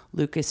on.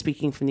 Luke is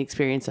speaking from the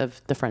experience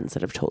of the friends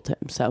that have told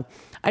him. So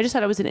I just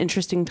thought it was an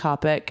interesting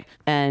topic,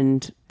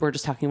 and we're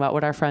just talking about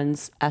what our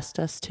friends asked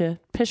us to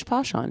pish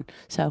posh on.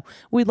 So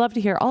we'd love to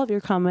hear all of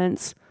your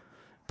comments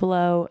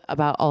below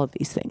about all of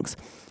these things.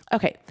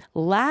 Okay.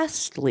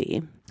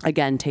 Lastly,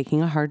 again,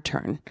 taking a hard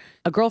turn,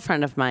 a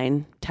girlfriend of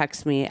mine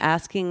texted me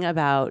asking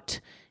about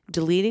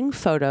deleting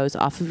photos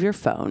off of your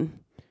phone,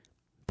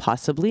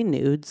 possibly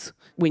nudes,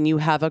 when you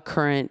have a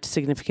current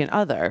significant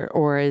other,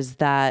 or is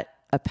that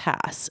a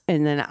pass?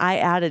 And then I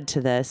added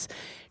to this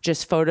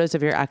just photos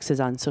of your exes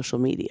on social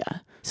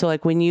media. So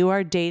like when you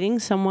are dating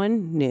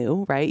someone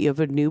new, right? You have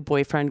a new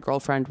boyfriend,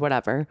 girlfriend,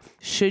 whatever.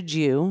 Should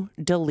you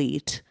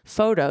delete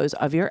photos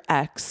of your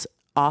ex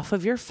off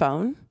of your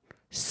phone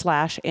 /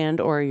 and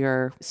or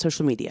your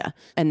social media,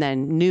 and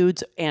then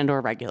nudes and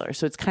or regular?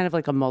 So it's kind of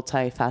like a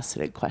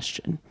multifaceted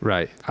question.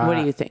 Right. What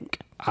do you think?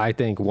 I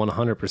think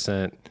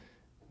 100%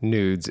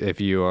 nudes. If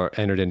you are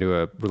entered into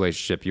a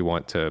relationship, you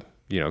want to,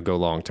 go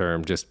long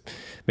term. Just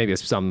maybe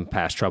it's some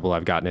past trouble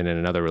I've gotten in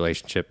another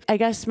relationship. I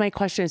guess my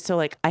question is, so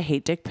like I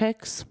hate dick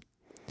pics.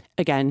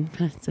 again,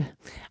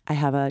 I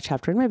have a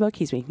chapter in my book,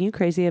 He's Making You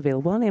Crazy,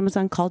 available on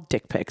Amazon, called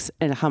Dick Pics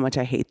and how much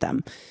I hate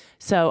them.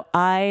 So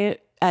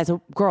as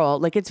a girl,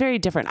 like, it's very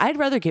different. I'd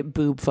rather get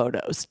boob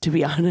photos, to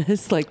be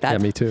honest. Like that. Yeah,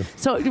 me too.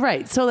 So,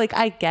 right. So like,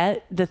 I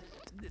get the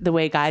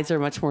way guys are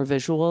much more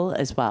visual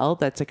as well.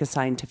 That's like a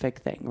scientific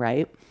thing,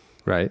 right?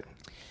 Right.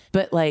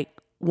 But like,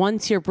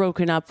 once you're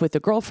broken up with a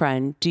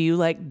girlfriend, do you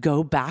like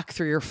go back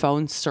through your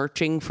phone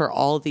searching for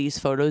all these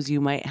photos you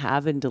might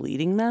have and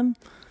deleting them?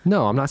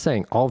 No, I'm not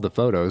saying all the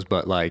photos,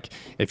 but like,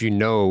 if you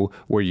know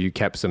where you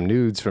kept some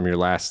nudes from your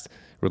last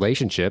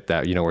relationship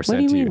that, you know, were sent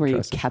to you. What do you mean where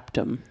you kept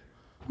them?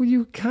 Well,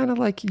 you kind of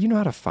like, you know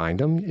how to find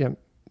them. Yeah.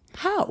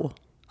 How?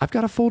 I've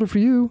got a folder for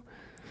you.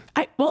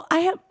 I'm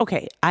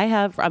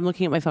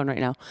looking at my phone right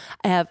now.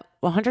 I have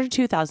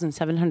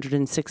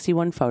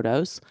 102,761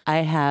 photos. I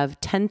have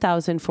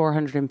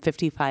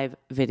 10,455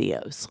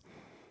 videos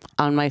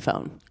on my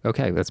phone.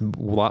 Okay. That's a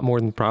lot more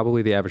than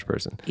probably the average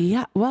person.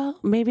 Yeah. Well,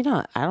 maybe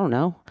not. I don't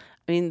know.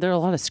 I mean, there are a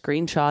lot of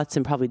screenshots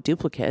and probably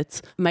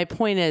duplicates. My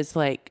point is,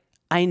 like,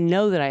 I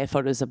know that I have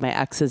photos of my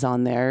exes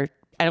on there.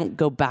 I don't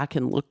go back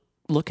and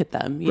look at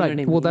them. You know what I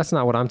mean? Well, that's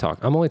not what I'm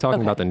talking. I'm only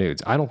talking about the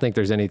nudes. I don't think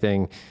there's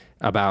anything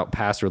about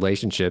past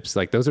relationships.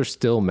 Like, those are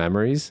still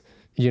memories,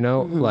 you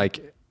know,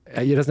 like,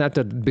 it doesn't have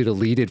to be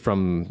deleted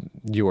from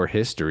your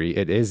history.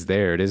 It is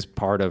there. It is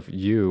part of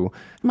you.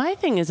 My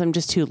thing is, I'm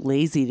just too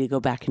lazy to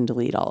go back and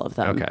delete all of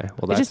them. Okay.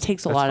 Well, it just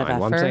takes a lot of effort.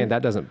 Well, I'm saying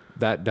that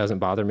doesn't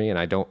bother me. And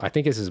I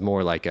think this is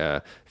more like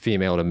a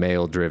female to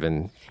male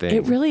driven thing.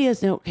 It really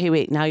is. No. Hey,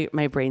 wait, now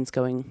my brain's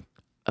going,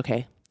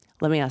 okay,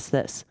 let me ask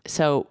this.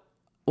 So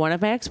one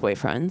of my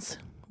ex-boyfriends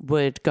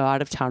would go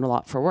out of town a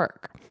lot for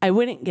work. I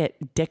wouldn't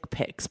get dick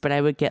pics, but I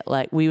would get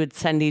we would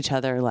send each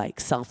other like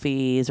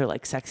selfies or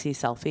like sexy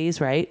selfies,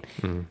 right?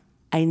 Mm.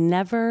 I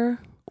never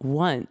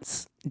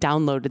once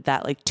downloaded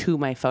that like to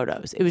my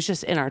photos. It was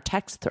just in our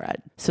text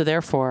thread. So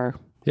therefore,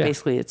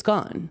 basically it's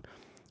gone.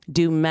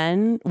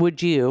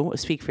 Would you,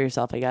 speak for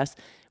yourself, I guess,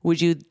 would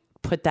you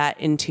put that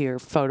into your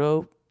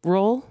photo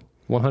roll?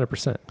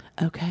 100%.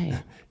 Okay.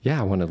 Yeah,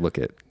 I want to look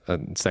at a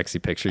sexy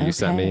picture you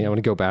sent me. I want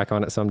to go back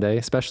on it someday,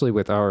 especially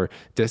with our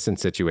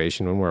distance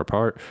situation when we're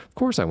apart. Of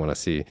course, I want to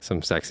see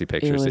some sexy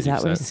pictures. Is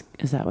that why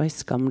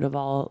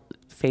Scumdevall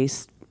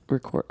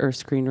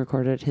screen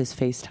recorded his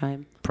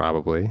FaceTime?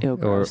 Probably. Ew,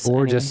 or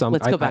anyway, just some.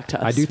 Let's go back to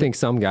us. I do think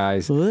some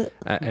guys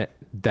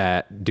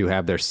that do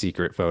have their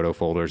secret photo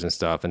folders and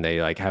stuff, and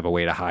they like have a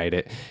way to hide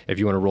it. If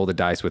you want to roll the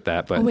dice with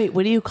that, but wait,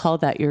 what do you call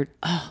that?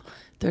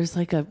 There's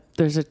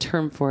a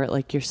term for it,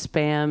 like your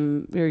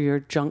spam or your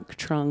junk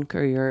trunk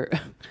or your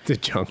the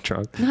junk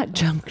trunk. Not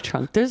junk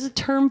trunk. There's a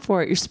term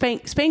for it. Your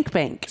spank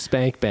bank.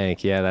 Spank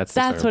bank. Yeah, that's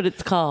what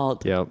it's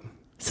called. Yep.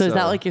 So is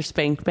that like your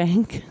spank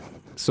bank?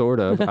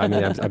 Sort of. I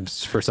mean, I'm,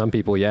 for some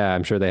people, yeah,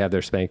 I'm sure they have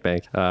their spank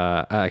bank.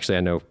 Actually,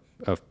 I know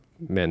of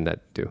men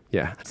that do.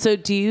 Yeah. So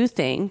do you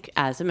think,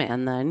 as a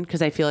man then,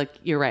 because I feel like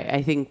you're right,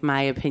 I think my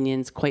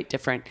opinion's quite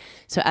different.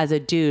 So as a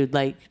dude,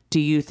 like, do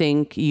you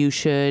think you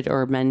should,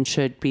 or men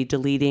should, be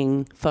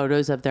deleting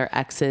photos of their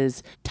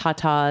exes,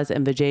 tatas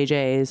and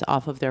vajayjays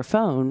off of their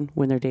phone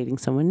when they're dating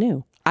someone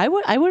new? I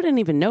wouldn't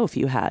even know if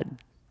you had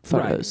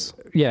photos.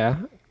 Right. Yeah.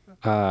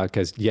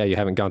 Because you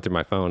haven't gone through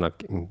my phone.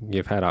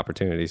 You've had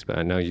opportunities, but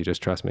I know you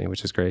just trust me,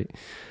 which is great.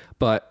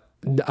 But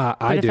if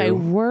I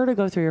were to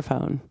go through your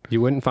phone, you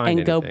wouldn't find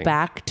anything. Go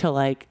back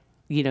to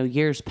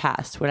years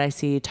past, would I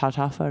see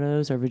Tata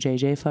photos or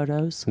vajayjay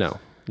photos? No,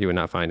 you would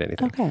not find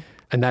anything. Okay.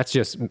 And that's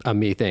just a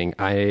me thing.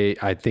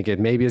 I think it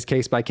maybe is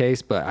case by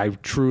case, but I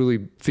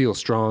truly feel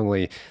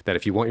strongly that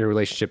if you want your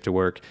relationship to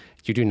work,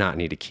 you do not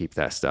need to keep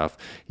that stuff.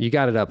 You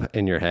got it up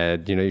in your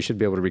head. You know, you should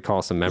be able to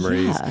recall some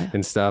memories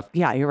and stuff.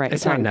 Yeah, you're right.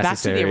 It's not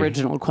necessary. Back to the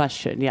original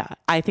question. Yeah.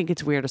 I think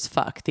it's weird as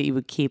fuck that you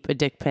would keep a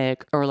dick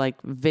pic or like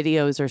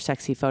videos or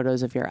sexy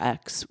photos of your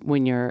ex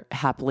when you're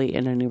happily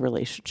in a new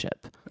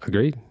relationship.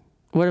 Agreed.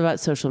 What about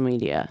social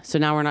media? So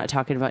now we're not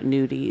talking about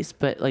nudies,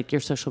 but like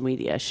your social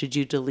media. Should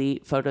you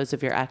delete photos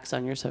of your ex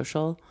on your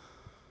social?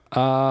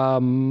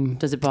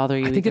 Does it bother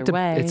you either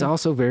way? It's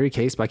also very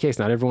case by case.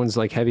 Not everyone's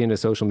like heavy into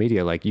social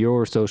media. Like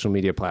your social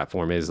media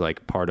platform is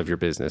like part of your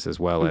business as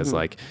well as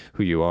like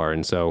who you are.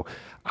 And so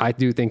I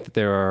do think that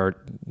there are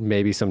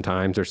maybe some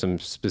times or some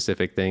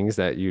specific things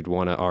that you'd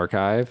want to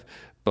archive,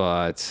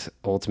 but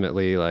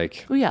ultimately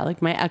like... Well, yeah,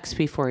 like my ex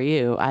before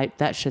you,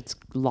 that shit's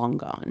long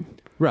gone.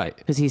 Right.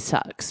 Because he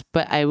sucks.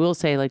 But I will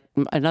say like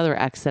another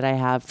ex that I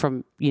have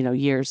from,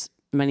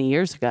 many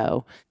years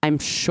ago, I'm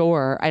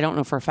sure, I don't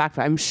know for a fact,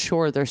 but I'm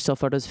sure there's still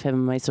photos of him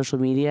on my social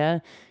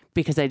media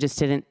because I just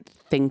didn't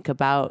think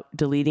about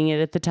deleting it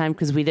at the time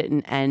because we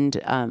didn't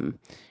end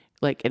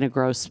like in a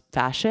gross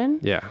fashion.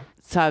 Yeah.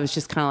 So I was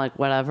just kind of like,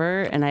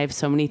 whatever. And I have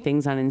so many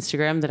things on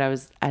Instagram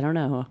that I don't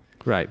know.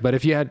 Right. But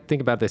if you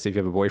think about this, if you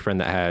have a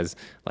boyfriend that has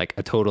like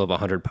a total of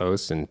 100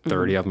 posts and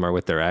 30 of them are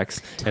with their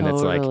ex, and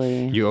it's like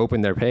you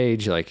open their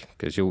page, like,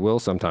 because you will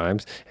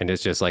sometimes, and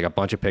it's just like a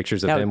bunch of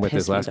pictures of him with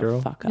his last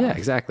girl. Yeah,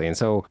 exactly. And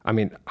so, I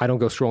mean, I don't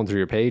go scrolling through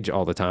your page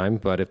all the time,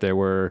 but if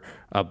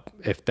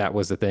if that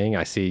was the thing,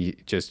 I see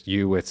just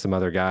you with some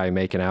other guy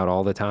making out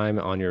all the time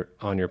on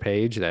your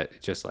page,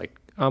 that just like,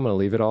 I'm going to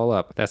leave it all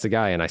up. That's the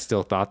guy. And I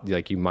still thought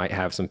like you might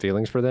have some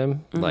feelings for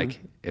them. Like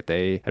if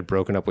they had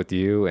broken up with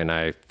you and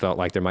I felt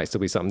like there might still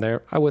be something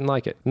there, I wouldn't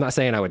like it. I'm not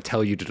saying I would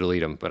tell you to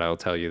delete them, but I will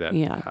tell you that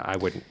I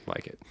wouldn't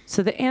like it.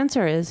 So the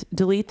answer is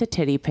delete the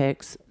titty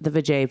pics, the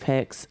vajay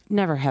pics,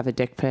 never have a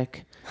dick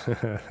pic.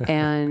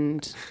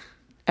 And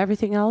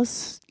everything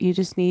else, you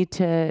just need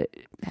to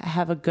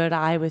have a good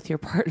eye with your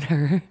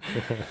partner.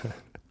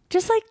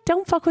 Just like,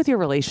 don't fuck with your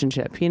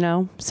relationship, you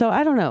know? So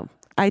I don't know.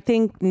 I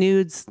think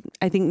nudes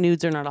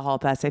are not a hall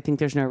pass. I think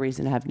there's no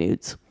reason to have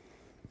nudes.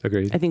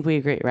 Agreed. I think we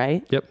agree,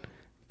 right? Yep.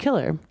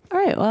 Killer. All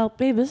right. Well,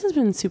 babe, this has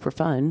been super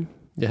fun.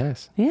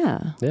 Yes.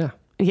 Yeah. Yeah.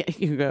 Yeah.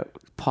 You can go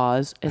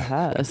pause. It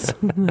has.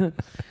 So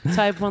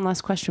I have one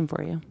last question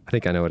for you. I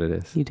think I know what it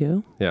is. You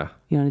do? Yeah.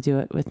 You want to do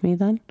it with me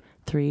then?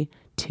 3,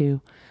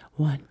 2,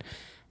 1.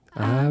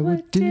 I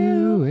would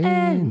do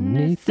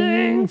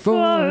anything for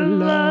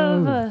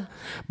love,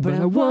 but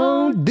I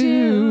won't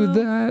do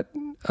that.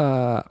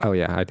 Oh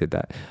yeah, I did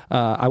that.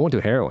 I won't do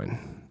heroin.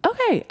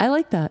 Okay, I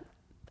like that.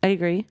 I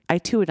agree. I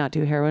too would not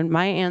do heroin.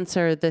 My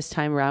answer this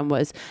time around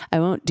was I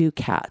won't do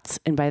cats.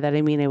 And by that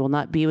I mean I will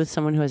not be with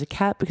someone who has a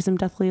cat because I'm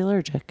deathly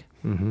allergic.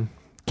 Mm-hmm.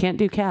 Can't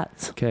do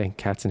cats. Okay,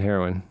 cats and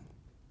heroin.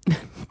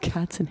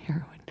 Cats and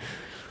heroin.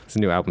 It's a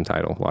new album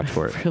title. Watch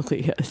for it. It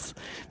really is.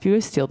 If you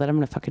guys steal that, I'm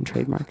going to fucking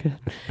trademark it.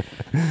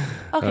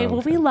 Okay,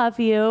 well, we love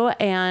you.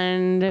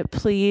 And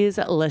please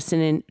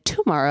listen in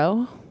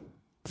tomorrow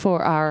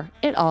for our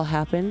It All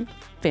Happened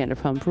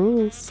Vanderpump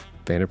Rules.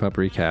 Vanderpump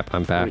recap.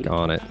 I'm back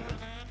on it.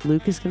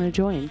 Luke is going to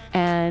join.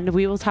 And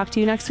we will talk to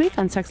you next week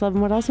on Sex, Love,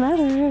 and What Else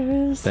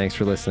Matters. Thanks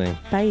for listening.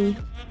 Bye.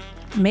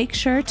 Make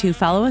sure to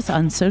follow us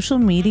on social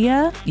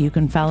media. You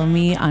can follow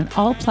me on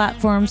all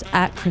platforms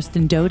at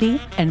Kristen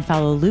Doty and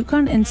follow Luke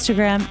on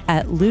Instagram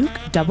at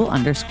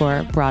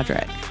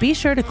Luke_Broderick. Be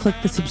sure to click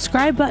the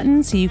subscribe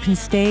button so you can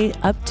stay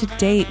up to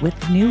date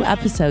with new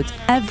episodes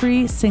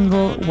every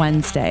single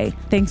Wednesday.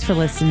 Thanks for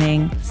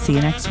listening. See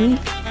you next week.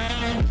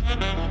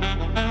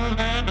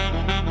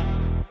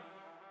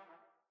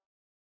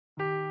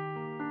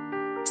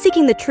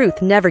 Seeking the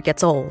truth never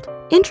gets old.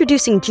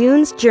 Introducing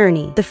June's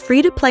Journey, the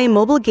free-to-play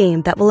mobile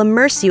game that will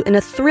immerse you in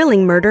a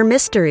thrilling murder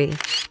mystery.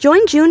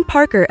 Join June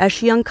Parker as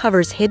she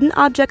uncovers hidden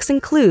objects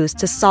and clues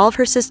to solve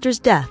her sister's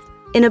death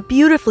in a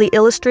beautifully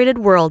illustrated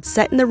world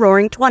set in the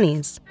Roaring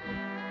 '20s.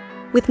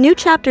 With new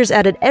chapters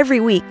added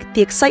every week,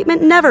 the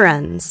excitement never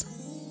ends.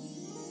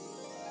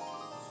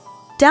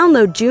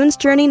 Download June's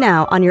Journey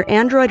now on your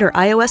Android or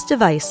iOS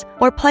device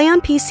or play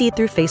on PC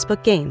through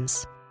Facebook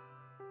Games.